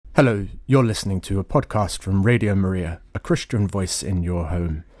Hello, you're listening to a podcast from Radio Maria, a Christian voice in your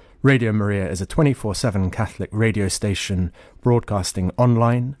home. Radio Maria is a 24/7 Catholic radio station broadcasting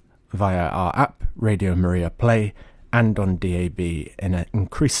online via our app, Radio Maria Play, and on DAB in an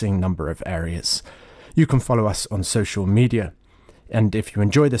increasing number of areas. You can follow us on social media, and if you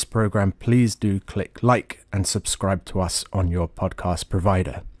enjoy this program, please do click like and subscribe to us on your podcast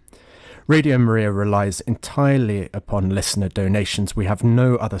provider. Radio Maria relies entirely upon listener donations. We have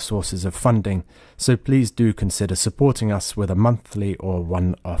no other sources of funding, so please do consider supporting us with a monthly or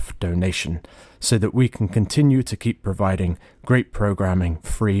one-off donation so that we can continue to keep providing great programming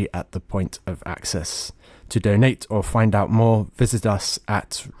free at the point of access. To donate or find out more, visit us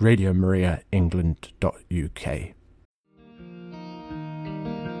at radiomariaengland.uk.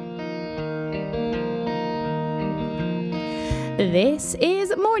 This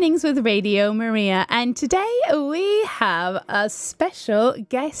is Mornings with Radio Maria, and today we have a special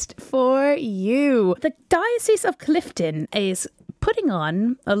guest for you. The Diocese of Clifton is putting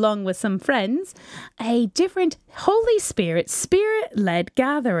on, along with some friends, a different Holy Spirit-led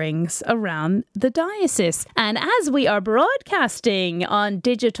gatherings around the diocese. And as we are broadcasting on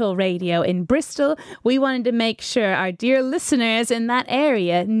digital radio in Bristol, we wanted to make sure our dear listeners in that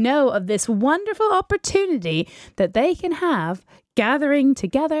area know of this wonderful opportunity that they can have gathering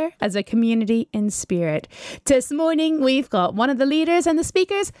together as a community in spirit. This morning, we've got one of the leaders and the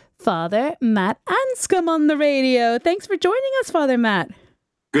speakers, Fr Matt Anscombe, on the radio. Thanks for joining us, Fr Matt.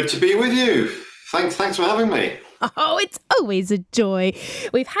 Good to be with you. Thanks for having me. Oh, it's always a joy.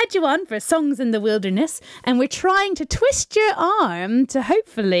 We've had you on for Songs in the Wilderness, and we're trying to twist your arm to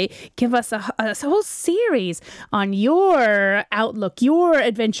hopefully give us a whole series on your outlook, your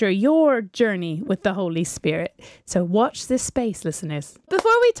adventure, your journey with the Holy Spirit. So watch this space, listeners.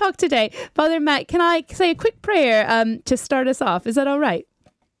 Before we talk today, Fr Matt, can I say a quick prayer to start us off? Is that all right?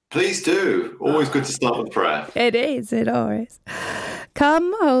 Please do. Always good to start with prayer. It is, it always.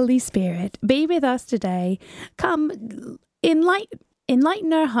 Come, Holy Spirit, be with us today. Come,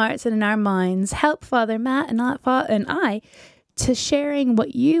 enlighten our hearts and in our minds. Help Fr Matt and I to sharing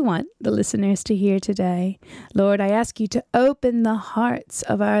what you want the listeners to hear today. Lord, I ask you to open the hearts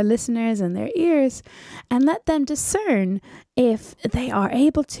of our listeners and their ears and let them discern if they are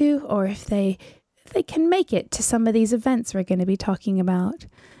able to or if they can make it to some of these events we're going to be talking about.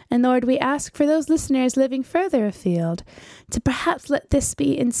 And Lord, we ask for those listeners living further afield to perhaps let this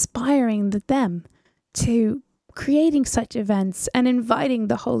be inspiring them to creating such events and inviting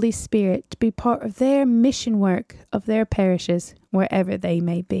the Holy Spirit to be part of their mission work of their parishes, wherever they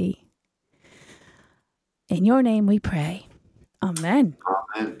may be. In your name we pray. Amen.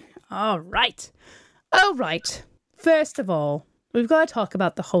 Amen. All right. First of all, we've got to talk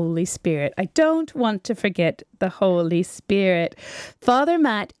about the Holy Spirit. I don't want to forget the Holy Spirit. Fr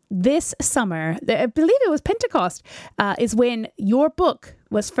Matt, this summer, I believe it was Pentecost, is when your book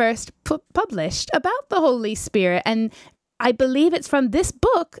was first published about the Holy Spirit. And I believe it's from this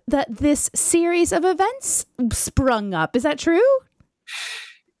book that this series of events sprung up. Is that true?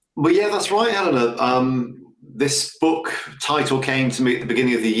 Well, yeah, that's right, Helena. This book title came to me at the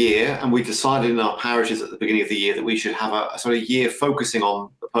beginning of the year, and we decided in our parishes at the beginning of the year that we should have a sort of year focusing on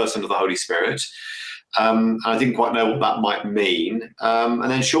the person of the Holy Spirit. And I didn't quite know what that might mean.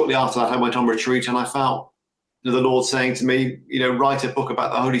 And then shortly after that, I went on retreat, and I felt the Lord saying to me, write a book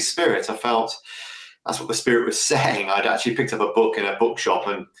about the Holy Spirit. I felt that's what the Spirit was saying. I'd actually picked up a book in a bookshop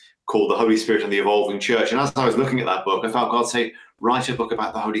and called The Holy Spirit and the Evolving Church. And as I was looking at that book, I felt God say, write a book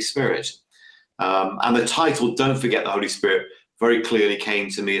about the Holy Spirit. And the title, Don't Forget the Holy Spirit, very clearly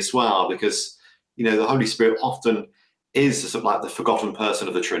came to me as well, because, the Holy Spirit often is sort of like the forgotten person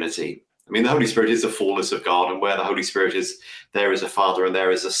of the Trinity. I mean, the Holy Spirit is the fullness of God, and where the Holy Spirit is, there is a Father and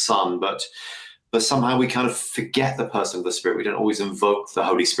there is a Son. But somehow we kind of forget the person of the Spirit. We don't always invoke the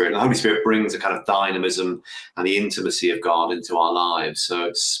Holy Spirit. And the Holy Spirit brings a kind of dynamism and the intimacy of God into our lives. So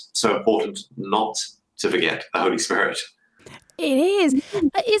it's so important not to forget the Holy Spirit. It is.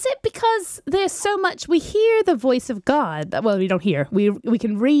 Is it because there's so much, we hear the voice of God? Well, we don't hear. We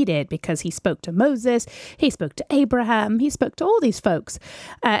can read it because he spoke to Moses, he spoke to Abraham, he spoke to all these folks.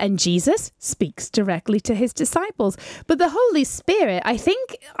 And Jesus speaks directly to his disciples. But the Holy Spirit, I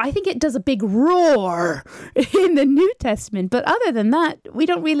think it does a big roar in the New Testament. But other than that, we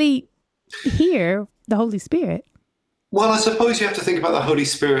don't really hear the Holy Spirit. Well, I suppose you have to think about the Holy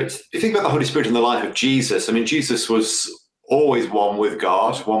Spirit. You think about the Holy Spirit in the life of Jesus. I mean, Jesus was always one with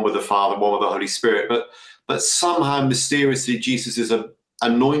God, one with the Father, one with the Holy Spirit. But somehow, mysteriously, Jesus is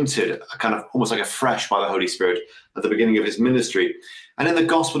anointed, kind of almost like afresh by the Holy Spirit at the beginning of his ministry. And in the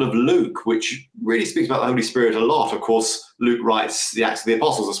Gospel of Luke, which really speaks about the Holy Spirit a lot, of course, Luke writes the Acts of the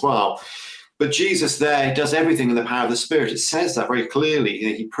Apostles as well. But Jesus there does everything in the power of the Spirit. It says that very clearly.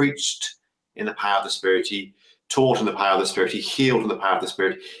 He preached in the power of the Spirit. He taught in the power of the Spirit. He healed in the power of the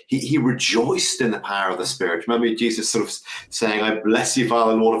Spirit. He rejoiced in the power of the Spirit. Remember Jesus sort of saying, I bless you,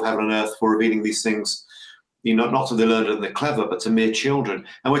 Father, Lord of heaven and earth, for revealing these things, not to the learned and the clever, but to mere children.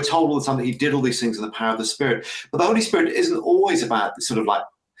 And we're told all the time that he did all these things in the power of the Spirit. But the Holy Spirit isn't always about sort of like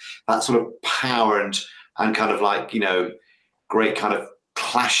that sort of power and kind of like, great kind of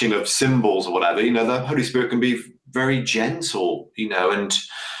clashing of cymbals or whatever. The Holy Spirit can be very gentle, and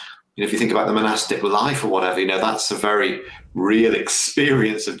if you think about the monastic life or whatever, that's a very real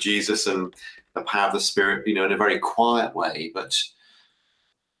experience of Jesus and the power of the Spirit, in a very quiet way. But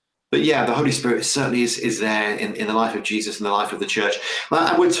yeah, the Holy Spirit certainly is there in the life of Jesus and the life of the church.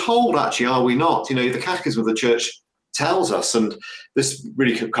 And we're told, actually, are we not? The Catechism of the Church tells us, and this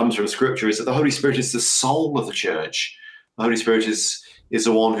really comes from Scripture, is that the Holy Spirit is the soul of the church. The Holy Spirit is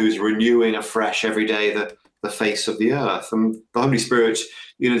the one who's renewing afresh every day the face of the earth. And the Holy Spirit,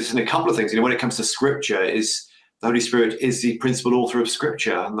 there's a couple of things. When it comes to Scripture, the Holy Spirit is the principal author of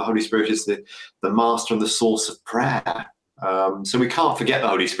Scripture, and the Holy Spirit is the master and the source of prayer. So we can't forget the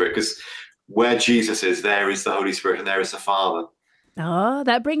Holy Spirit, because where Jesus is, there is the Holy Spirit and there is the Father. Oh,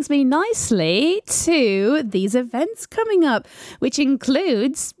 that brings me nicely to these events coming up, which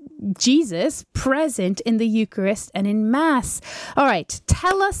includes Jesus present in the Eucharist and in Mass. All right,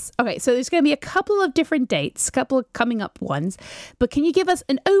 tell us. Okay, so there's going to be a couple of different dates, a couple of coming up ones, but can you give us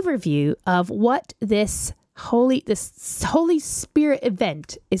an overview of what this Holy Spirit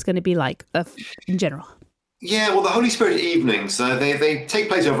event is going to be like in general? Yeah, well, the Holy Spirit evenings, they take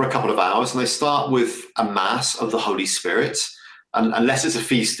place over a couple of hours, and they start with a Mass of the Holy Spirit. And unless it's a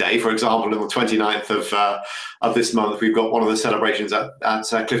feast day, for example, on the 29th of this month, we've got one of the celebrations at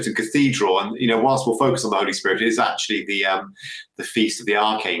Clifton Cathedral. And, whilst we'll focus on the Holy Spirit, it is actually the Feast of the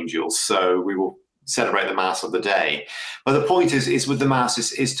Archangels. So we will celebrate the Mass of the day. But the point is with the Mass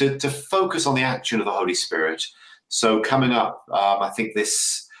is to focus on the action of the Holy Spirit. So coming up, I think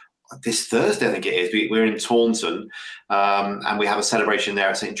this Thursday, I think it is, we're in Taunton, and we have a celebration there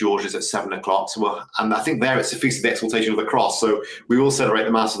at St. George's at 7:00. And I think there it's the Feast of the Exaltation of the Cross. So we will celebrate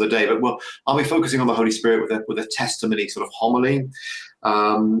the Mass of the day, but I'll be focusing on the Holy Spirit with a testimony sort of homily.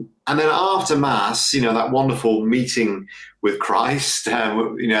 And then after Mass, that wonderful meeting with Christ,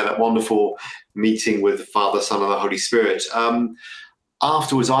 that wonderful meeting with the Father, Son, and the Holy Spirit.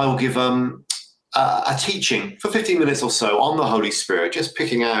 Afterwards, I will give a teaching for 15 minutes or so on the Holy Spirit, just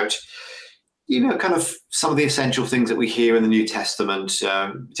picking out, kind of some of the essential things that we hear in the New Testament,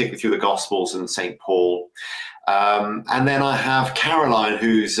 particularly through the Gospels and St. Paul. And then I have Caroline,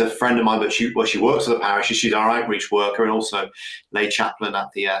 who's a friend of mine, but she works for the parish. She's our outreach worker and also lay chaplain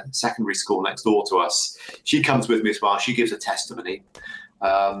at the secondary school next door to us. She comes with me as well. She gives a testimony.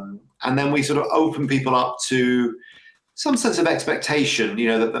 And then we sort of open people up to some sense of expectation,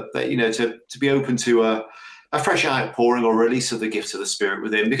 that to be open to a fresh outpouring or release of the gifts of the Spirit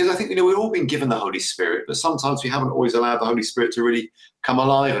within. Because I think, we've all been given the Holy Spirit, but sometimes we haven't always allowed the Holy Spirit to really come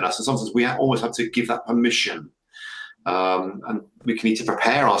alive in us. And sometimes we always have to give that permission. And we need to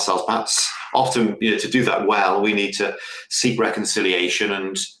prepare ourselves, perhaps often, to do that well, we need to seek reconciliation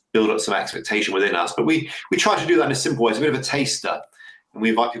and build up some expectation within us. But we try to do that in a simple way. It's a bit of a taster. And we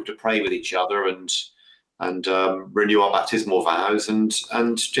invite people to pray with each other and renew our baptismal vows and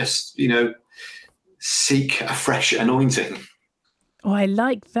just, seek a fresh anointing. Oh, I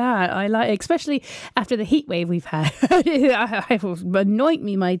like that. Especially after the heat wave we've had. Anoint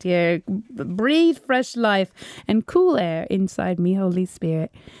me, my dear. Breathe fresh life and cool air inside me, Holy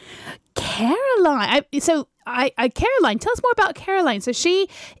Spirit. Caroline. Caroline, tell us more about Caroline. So she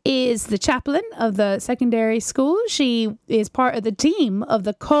is the chaplain of the secondary school. She is part of the team of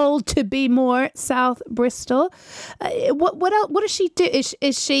the Call to Be More South Bristol. What else? What does she do?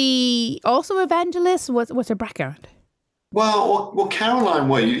 Is she also evangelist? What's her background? Well,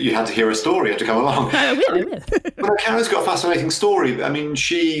 Caroline, you had to hear her story. You had to come along. I will. Well, Caroline's got a fascinating story. I mean,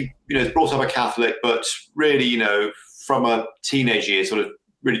 she, is brought up a Catholic, but really, from a teenage year, sort of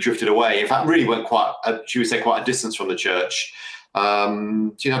really drifted away. In fact, really went quite a distance from the church.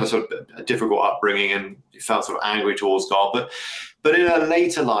 She had a sort of a difficult upbringing and felt sort of angry towards God. But in her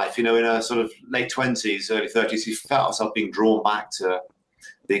later life, in her sort of late 20s, early 30s, she felt herself being drawn back to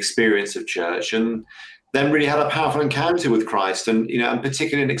the experience of church, and then really had a powerful encounter with Christ, and and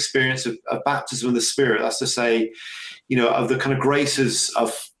particularly an experience of baptism in the Spirit. That's to say, of the kind of graces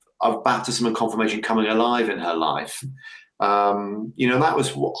of baptism and confirmation coming alive in her life. That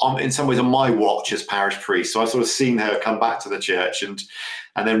was in some ways on my watch as parish priest. So I sort of seen her come back to the church and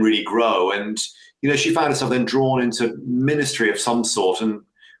then really grow. And, she found herself then drawn into ministry of some sort. And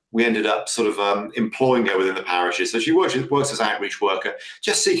we ended up sort of employing her within the parishes. So she works as an outreach worker,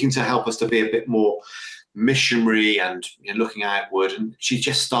 just seeking to help us to be a bit more missionary and looking outward. And she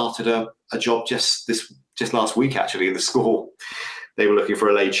just started a job just last week, actually, in the school. They were looking for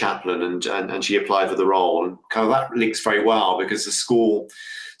a lay chaplain, and she applied for the role. And kind of that links very well, because the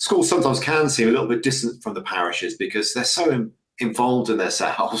schools sometimes can seem a little bit distant from the parishes because they're so involved in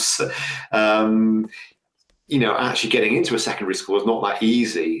themselves. Actually getting into a secondary school is not that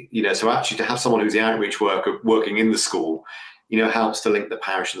easy. So actually to have someone who's the outreach worker working in the school, helps to link the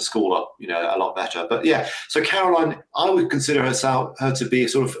parish and the school up, a lot better. But yeah, so Caroline, I would consider her to be a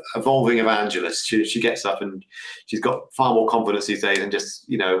sort of evolving evangelist. She gets up and she's got far more confidence these days, and just,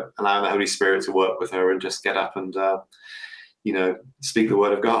 allowing the Holy Spirit to work with her and just get up and, speak the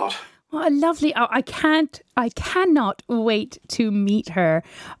word of God. What a lovely, I cannot wait to meet her.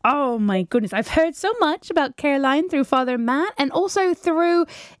 Oh my goodness. I've heard so much about Caroline through Father Matt, and also through,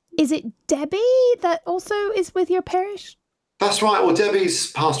 is it Debbie that also is with your parish? That's right. Well,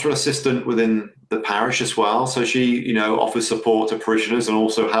 Debbie's pastoral assistant within the parish as well. So she, offers support to parishioners and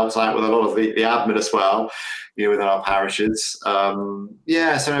also helps out with a lot of the admin as well, within our parishes. So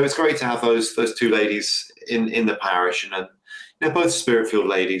it's great to have those two ladies in the parish, and both Spirit-filled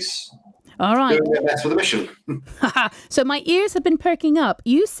ladies. All right. Doing their best for the mission. So my ears have been perking up.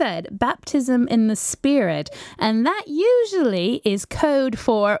 You said baptism in the Spirit, and that usually is code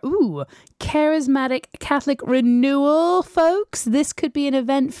for, charismatic Catholic renewal, folks. This could be an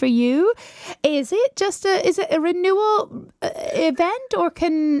event for you. Is it a renewal event, or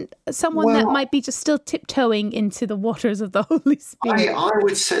can someone that might be just still tiptoeing into the waters of the Holy Spirit? I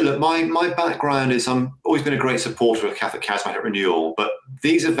would say, look, my background is I'm always been a great supporter of Catholic charismatic renewal, but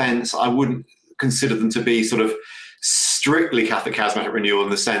these events, I wouldn't consider them to be sort of strictly Catholic charismatic renewal,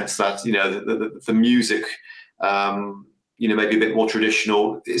 in the sense that, the music, maybe a bit more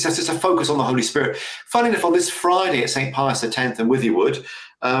traditional. It's just a focus on the Holy Spirit. Funny enough, on this Friday at St. Pius X in Withywood,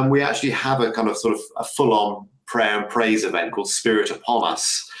 we actually have a kind of sort of a full-on prayer and praise event called Spirit Upon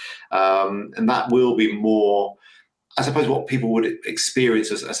Us. And that will be more, I suppose, what people would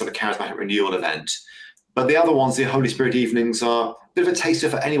experience as a sort of charismatic renewal event. But the other ones, the Holy Spirit evenings, are a bit of a taster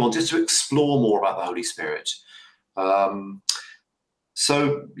for anyone just to explore more about the Holy Spirit.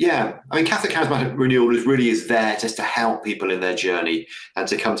 Catholic charismatic renewal really is there just to help people in their journey and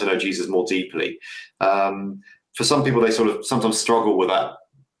to come to know Jesus more deeply. For some people, they sort of sometimes struggle with that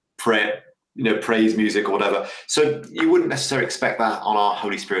prayer, praise music or whatever. So you wouldn't necessarily expect that on our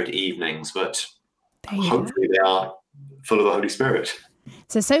Holy Spirit evenings, but hopefully they are full of the Holy Spirit.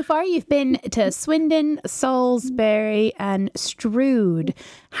 So far you've been to Swindon, Salisbury and Stroud.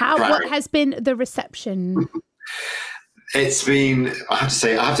 What has been the reception? It's been, I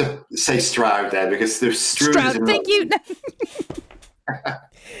have to say Stroud there, because there's Stroud. Thank you.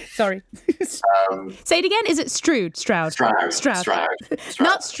 Sorry. Say it again. Is it Stroud? Stroud.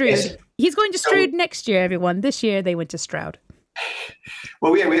 Not Stroud. Yes. He's going to Stroud next year, everyone. This year they went to Stroud.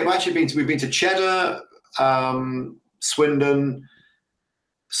 Well, yeah, we've been to Cheddar, Swindon,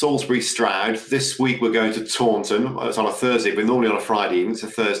 Salisbury, Stroud. This week we're going to Taunton. It's on a Thursday. We're normally on a Friday evening. It's a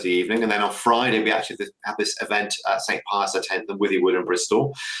Thursday evening. And then on Friday, we actually have this event at St. Pius X in Withywood and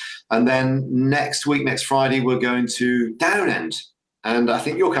Bristol. And then next Friday, we're going to Downend. And I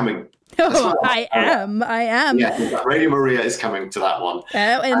think you're coming. Oh, I am. Yeah, Radio Maria is coming to that one.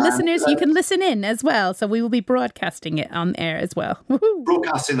 And listeners, you can listen in as well. So we will be broadcasting it on air as well. Woo-hoo.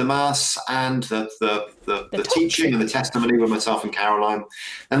 Broadcasting the Mass and the teaching and the testimony with myself and Caroline.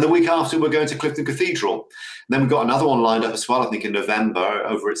 And the week after, we're going to Clifton Cathedral. And then we've got another one lined up as well, I think in November,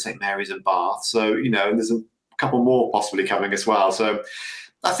 over at St. Mary's in Bath. So, and there's a couple more possibly coming as well. So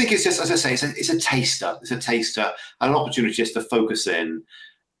I think it's just, as I say, it's a taster. It's a taster and an opportunity just to focus in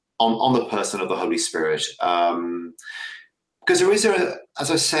on the person of the Holy Spirit. Because there is, as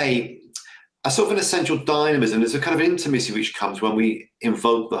I say, a sort of an essential dynamism. There's a kind of intimacy which comes when we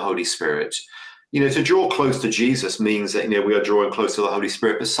invoke the Holy Spirit. To draw close to Jesus means that, we are drawing close to the Holy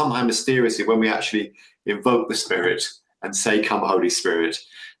Spirit, but somehow mysteriously, when we actually invoke the Spirit and say, "Come, Holy Spirit,"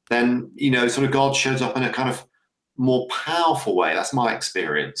 then, sort of God shows up in a kind of more powerful way. That's my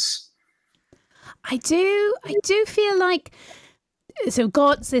experience. I do feel like, so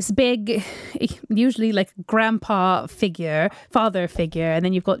God's this big, usually like grandpa figure, father figure, and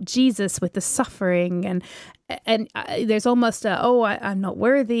then you've got Jesus with the suffering, and there's almost I'm not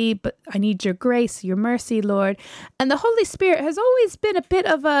worthy, but I need your grace, your mercy, Lord. And the Holy Spirit has always been a bit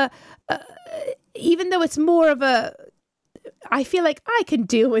of even though it's more of I feel like I can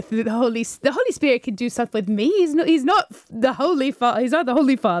deal with the Holy Spirit can do stuff with me. He's not the Holy Father. He's not the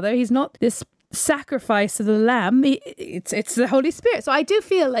Holy Father. He's not this sacrifice of the lamb. It's the Holy Spirit. So I do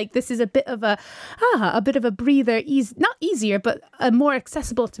feel like this is a bit of a breather, not easier, but a more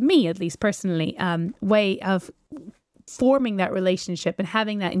accessible to me, at least personally, way of forming that relationship and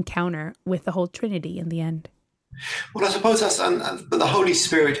having that encounter with the whole Trinity in the end. Well, I suppose but the Holy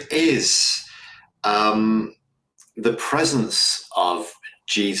Spirit is the presence of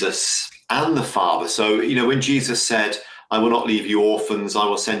Jesus and the Father. So, when Jesus said, I will not leave you orphans, I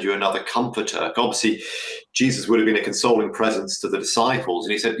will send you another comforter. Obviously, Jesus would have been a consoling presence to the disciples.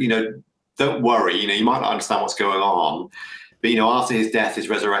 And he said, don't worry, you might not understand what's going on, but, after his death, his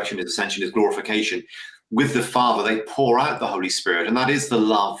resurrection, his ascension, his glorification, with the Father, they pour out the Holy Spirit. And that is the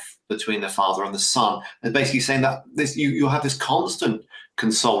love between the Father and the Son. And basically saying that you'll have this constant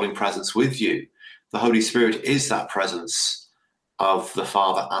consoling presence with you. The Holy Spirit is that presence of the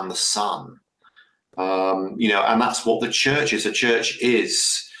Father and the Son. And that's what the church is. The church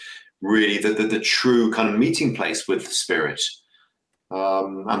is really the true kind of meeting place with the Spirit,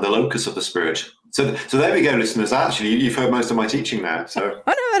 and the locus of the Spirit. So there we go, listeners. Actually, you've heard most of my teaching now. So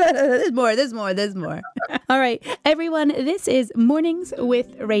there's more. All right, everyone, this is Mornings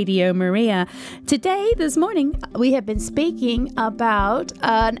with Radio Maria. Today, this morning, we have been speaking about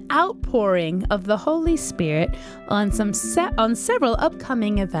an outpouring of the Holy Spirit on several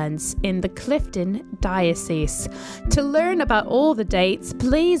upcoming events in the Clifton Diocese. To learn about all the dates,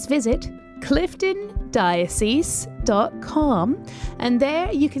 please visit cliftondiocese.com, and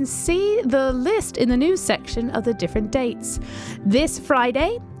there you can see the list in the news section of the different dates. This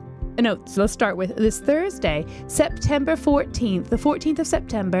Thursday, September 14th, the 14th of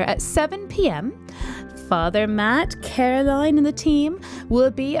September at 7 p.m. Father Matt, Caroline and the team will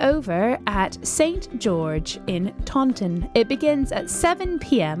be over at St. George in Taunton. It begins at 7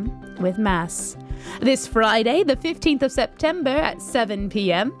 p.m. with Mass. This Friday, the 15th of September at 7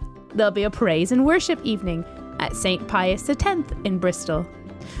 p.m, there'll be a praise and worship evening at St. Pius X in Bristol.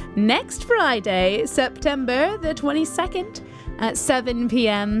 Next Friday, September the 22nd at 7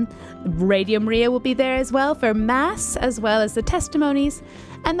 p.m, Radio Maria will be there as well for Mass as well as the testimonies,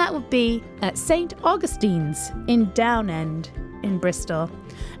 and that will be at St. Augustine's in Downend in Bristol.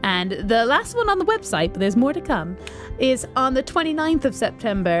 And the last one on the website, but there's more to come, is on the 29th of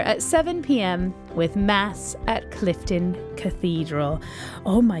September at 7 p.m. with Mass at Clifton Cathedral.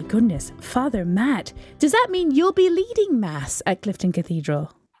 Oh my goodness, Father Matt, does that mean you'll be leading Mass at Clifton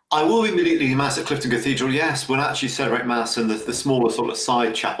Cathedral? I will be leading Mass at Clifton Cathedral, yes. We'll actually celebrate Mass in the smaller sort of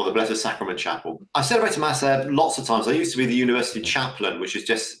side chapel, the Blessed Sacrament Chapel. I celebrated Mass there lots of times. I used to be the university chaplain, which is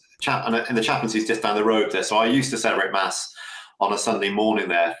just, and the chaplaincy is just down the road there. So I used to celebrate Mass on a Sunday morning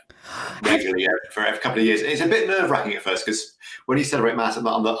there regularly for a couple of years. It's a bit nerve-wracking at first because when you celebrate Mass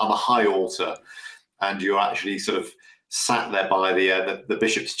on the high altar and you're actually sort of sat there by the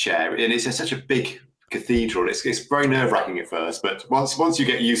bishop's chair, and it's such a big cathedral, it's very nerve-wracking at first, but once you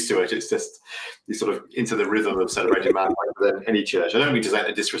get used to it, it's just you sort of into the rhythm of celebrating Mass like any church. I don't mean to say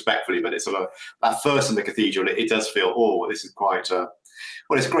that disrespectfully, but it's sort of at first in the cathedral, it does feel, this is quite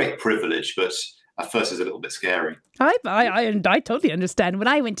it's a great privilege, but at first it's a little bit scary. I totally understand. When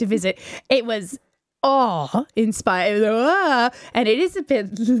I went to visit, it was awe-inspired, and it is a bit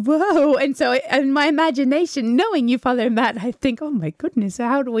whoa. And so, in my imagination, knowing you, Father Matt, I think, oh my goodness,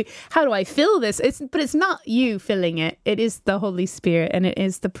 how do I fill this? But it's not you filling it. It is the Holy Spirit, and it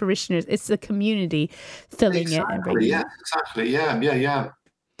is the parishioners. It's the community filling it and bringing it. Exactly. Yeah.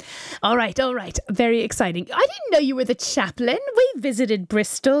 All right. Very exciting. I didn't know you were the chaplain. We visited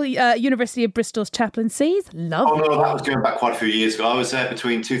Bristol, University of Bristol's chaplaincies. Lovely. Oh no, that was going back quite a few years ago. I was there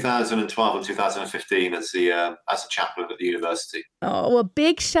between 2012 and 2015 as a chaplain at the university. Oh, well,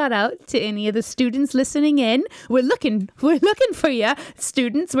 big shout out to any of the students listening in. We're looking for you,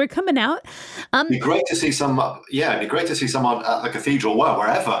 students. We're coming out. It'd be great to see some. It'd be great to see someone at the cathedral. Well,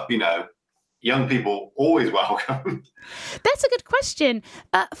 wherever, young people always welcome. That's a good question.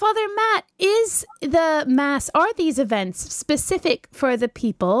 Father Matt, are these events specific for the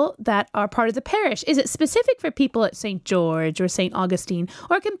people that are part of the parish? Is it specific for people at St. George or St. Augustine,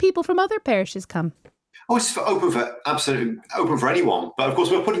 or can people from other parishes come? Oh, it's absolutely open for anyone. But of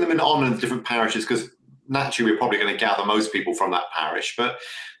course, we're putting them in different parishes because naturally we're probably going to gather most people from that parish. But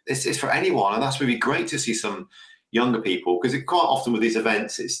it's for anyone, and that's really great to see some younger people, because quite often with these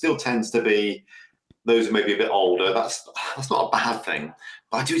events, it still tends to be those who may be a bit older. That's not a bad thing.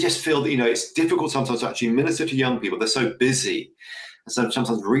 But I do just feel that, it's difficult sometimes to actually minister to young people. They're so busy. And so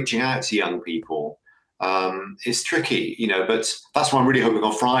sometimes reaching out to young people is tricky, but that's why I'm really hoping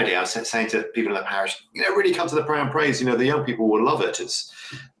on Friday. I was saying to people in the parish, really come to the prayer and praise. The young people will love it.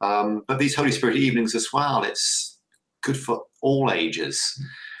 But these Holy Spirit evenings as well, it's good for all ages.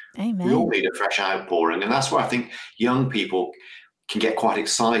 Amen. We all need a fresh outpouring. And that's why I think young people can get quite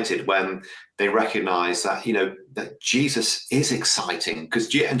excited when they recognize that, that Jesus is exciting,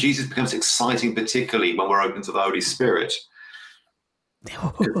 and Jesus becomes exciting particularly when we're open to the Holy Spirit. The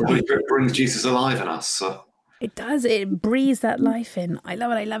Holy Spirit brings Jesus alive in us. So. It does. It breathes that life in. I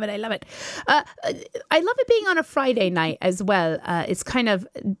love it. I love it. I love it. I love it being on a Friday night as well. It's kind of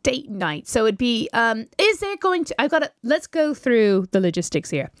date night. So it'd be, is there going to, let's go through the logistics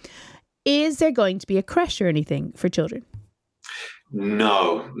here. Is there going to be a creche or anything for children?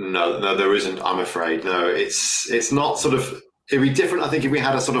 No, there isn't, I'm afraid. No, it's not sort of, it'd be different, I think, if we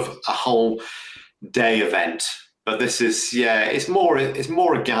had a sort of a whole day event. But this is, it's more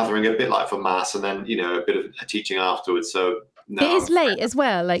a gathering, a bit like for Mass, and then, a bit of a teaching afterwards. So no, it is late as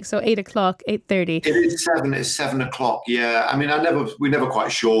well, like, so 8 o'clock, 8:30. It is 7. It's 7 o'clock. Yeah. I mean, we're never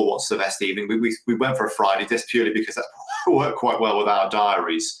quite sure what's the best evening. We went for a Friday just purely because that worked quite well with our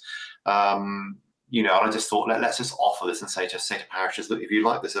diaries. And I just thought, let's just offer this and say to parishes, look, if you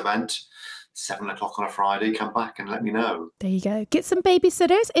like this event, 7 o'clock on a Friday, come back and let me know. There you go. Get some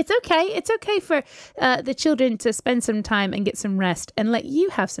babysitters. It's okay. It's okay for the children to spend some time and get some rest, and let you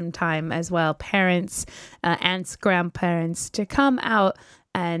have some time as well. Parents, aunts, grandparents, to come out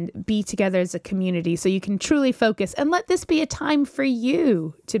and be together as a community so you can truly focus, and let this be a time for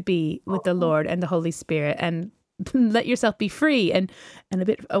you to be with the Lord and the Holy Spirit, and let yourself be free and a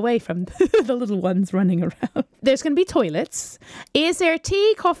bit away from the little ones running around. There's going to be toilets. Is there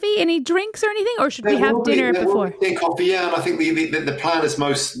tea, coffee, any drinks or anything? Or should we have dinner before? Tea, coffee, yeah. And I think the plan is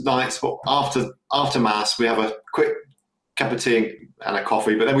most nights, well, after Mass, we have a quick cup of tea and a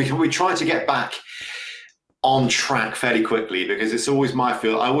coffee. But then we try to get back on track fairly quickly, because it's always I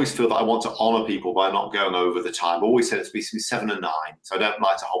always feel that I want to honour people by not going over the time. I always said it's between 7 and 9. So I don't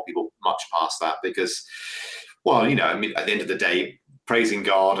like to hold people much past that, because... Well, I mean, at the end of the day, praising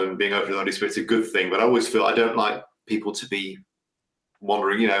God and being open to the Holy Spirit is a good thing. But I always feel I don't like people to be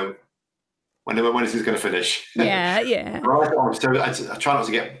wondering, when is this going to finish? Yeah. So I try not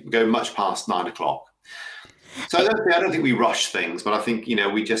to go much past 9 o'clock. So I don't think we rush things, but I think,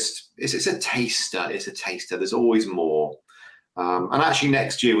 it's a taster. It's a taster. There's always more. And actually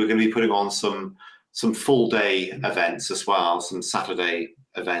next year we're going to be putting on some full day events as well, some Saturday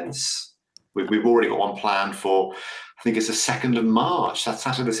events. We've already got one planned for, I think it's the 2nd of March. That's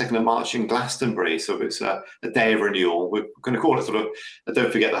Saturday, the 2nd of March in Glastonbury. So it's a day of renewal. We're going to call it sort of,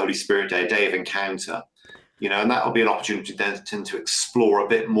 don't forget the Holy Spirit Day, a day of encounter. And that will be an opportunity then to explore a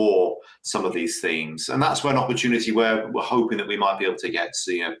bit more some of these themes. And that's an opportunity where we're hoping that we might be able to get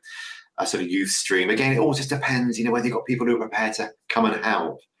to, a sort of youth stream. Again, it all just depends, whether you've got people who are prepared to come and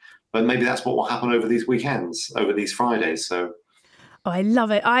help. But maybe that's what will happen over these weekends, over these Fridays. So. Oh, I love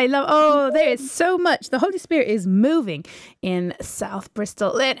it. There is so much. The Holy Spirit is moving in South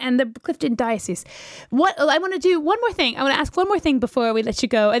Bristol and the Clifton Diocese. I want to do one more thing. I want to ask one more thing before we let you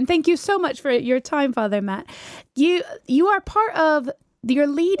go. And thank you so much for your time, Father Matt. You are you're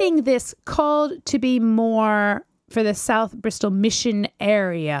leading this called to be more for the South Bristol mission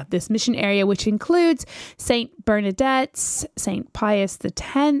area. This mission area, which includes St. Bernadette's, St. Pius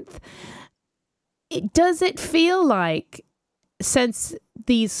X. Does it feel like, since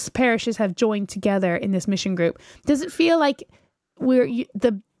these parishes have joined together in this mission group, does it feel like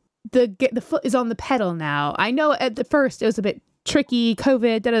the foot is on the pedal now? I know at the first it was a bit tricky,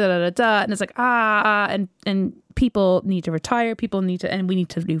 COVID, and it's like and people need to retire, and we need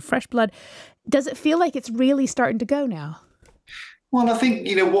to do fresh blood. Does it feel like it's really starting to go now? Well, I think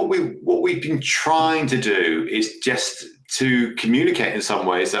what we've been trying to do is just to communicate in some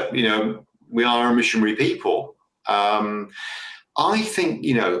ways that we are a missionary people. I think,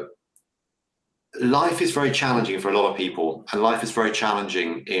 life is very challenging for a lot of people, and life is very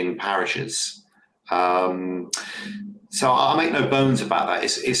challenging in parishes. So I make no bones about that.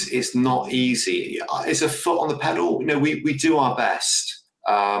 It's not easy. It's a foot on the pedal. We do our best.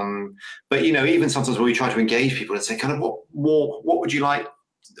 But, even sometimes when we try to engage people and say, kind of, what would you like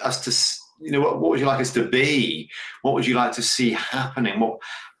us to, what would you like us to be? What would you like to see happening?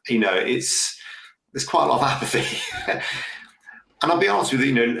 There's quite a lot of apathy. And I'll be honest with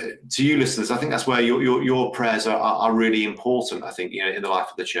you, to you listeners, I think that's where your prayers are really important, I think, in the life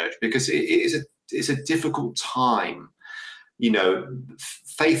of the church, because it's a difficult time.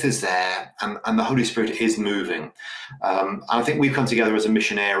 Faith is there and the Holy Spirit is moving. And I think we've come together as a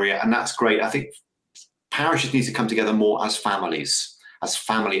mission area, and that's great. I think parishes need to come together more as families. as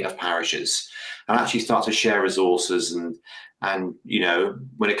family of parishes, and actually start to share resources. And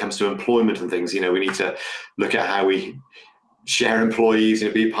when it comes to employment and things, we need to look at how we share employees,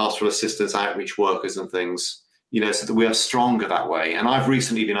 be pastoral assistants, outreach workers and things, so that we are stronger that way. And I've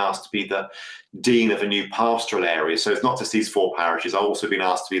recently been asked to be the dean of a new pastoral area. So it's not just these 4 parishes. I've also been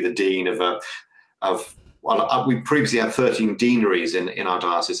asked to be the dean we previously had 13 deaneries in our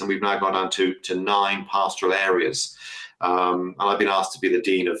diocese, and we've now gone down to 9 pastoral areas. And I've been asked to be the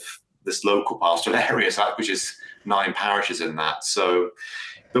dean of this local pastoral area, which is 9 parishes in that. So,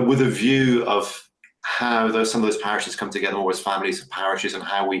 but with a view of how some of those parishes come together more as families of parishes, and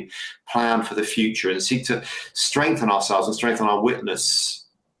how we plan for the future and seek to strengthen ourselves and strengthen our witness,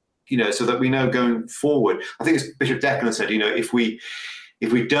 so that we know going forward. I think as Bishop Declan said, if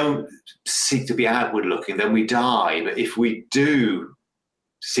we don't seek to be outward looking, then we die. But if we do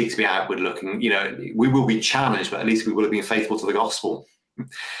seek to be outward looking, we will be challenged, but at least we will have been faithful to the gospel. And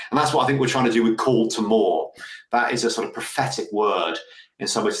that's what I think we're trying to do with Call to More. That is a sort of prophetic word in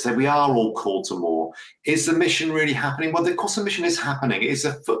some ways to say we are all called to more. Is the mission really happening? Well, of course the mission is happening. It's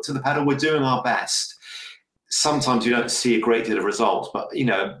a foot to the pedal. We're doing our best. Sometimes you don't see a great deal of results, but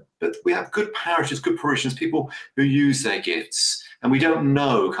we have good parishes, good parishioners, people who use their gifts, and we don't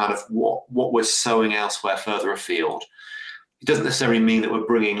know kind of what we're sowing elsewhere further afield. It doesn't necessarily mean that we're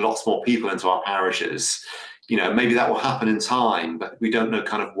bringing lots more people into our parishes. Maybe that will happen in time, but we don't know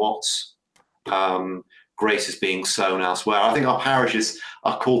kind of what grace is being sown elsewhere. I think our parishes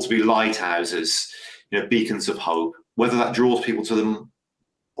are called to be lighthouses, beacons of hope. Whether that draws people to them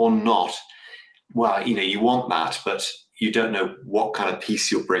or not, well, you want that, but you don't know what kind of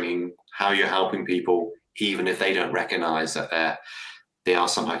peace you're bringing, how you're helping people, even if they don't recognize that they are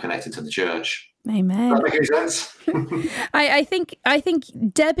somehow connected to the church. Amen. Does that make any sense? I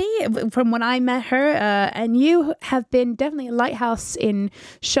think Debbie, from when I met her, and you have been definitely a lighthouse in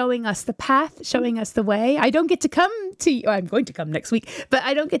showing us the path, showing us the way. I don't get to come to you. I'm going to come next week, but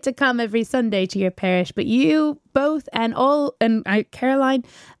I don't get to come every Sunday to your parish. But you both and Caroline,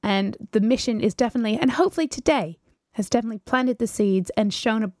 and the mission is definitely, and hopefully today has definitely planted the seeds and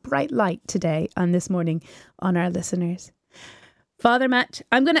shown a bright light today on this morning on our listeners. Father Matt,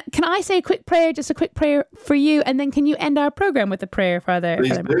 can I say a quick prayer, just a quick prayer for you, and then can you end our program with a prayer, Father?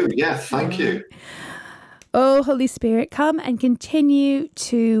 Please Father do. Matt? Yeah, thank you. Oh, Holy Spirit, come and continue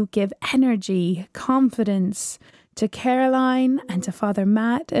to give energy, confidence to Caroline and to Father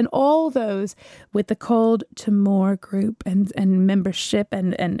Matt and all those with the Called to More group and membership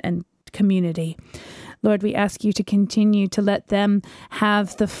and community. Lord, we ask you to continue to let them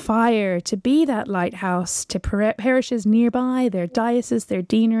have the fire to be that lighthouse to parishes nearby, their diocese, their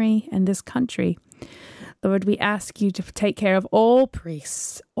deanery, and this country. Lord, we ask you to take care of all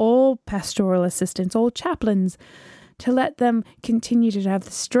priests, all pastoral assistants, all chaplains, to let them continue to have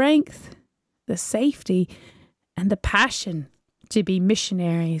the strength, the safety, and the passion to be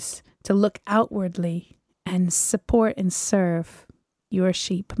missionaries, to look outwardly and support and serve your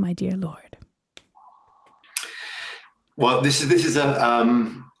sheep, my dear Lord. Well, this is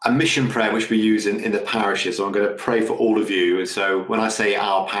a mission prayer which we use in the parishes. So I'm going to pray for all of you. And so when I say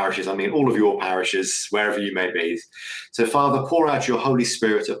our parishes, I mean all of your parishes, wherever you may be. So Father, pour out your Holy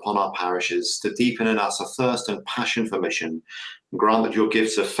Spirit upon our parishes to deepen in us a thirst and passion for mission. And grant that your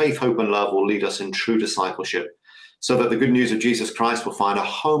gifts of faith, hope and love will lead us in true discipleship, so that the good news of Jesus Christ will find a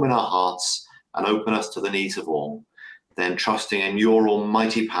home in our hearts and open us to the needs of all. Then, trusting in your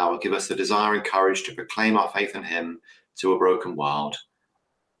almighty power, give us the desire and courage to proclaim our faith in him to a broken world.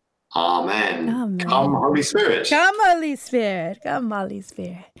 Amen. Amen. Come, Holy Spirit. Come, Holy Spirit. Come, Holy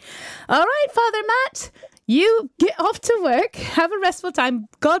Spirit. All right, Father Matt, you get off to work. Have a restful time.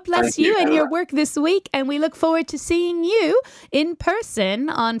 God bless you and your work this week. And we look forward to seeing you in person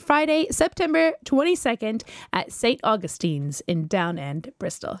on Friday, September 22nd at St. Augustine's in Down End,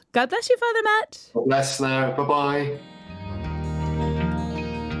 Bristol. God bless you, Father Matt. God bless now. Bye-bye.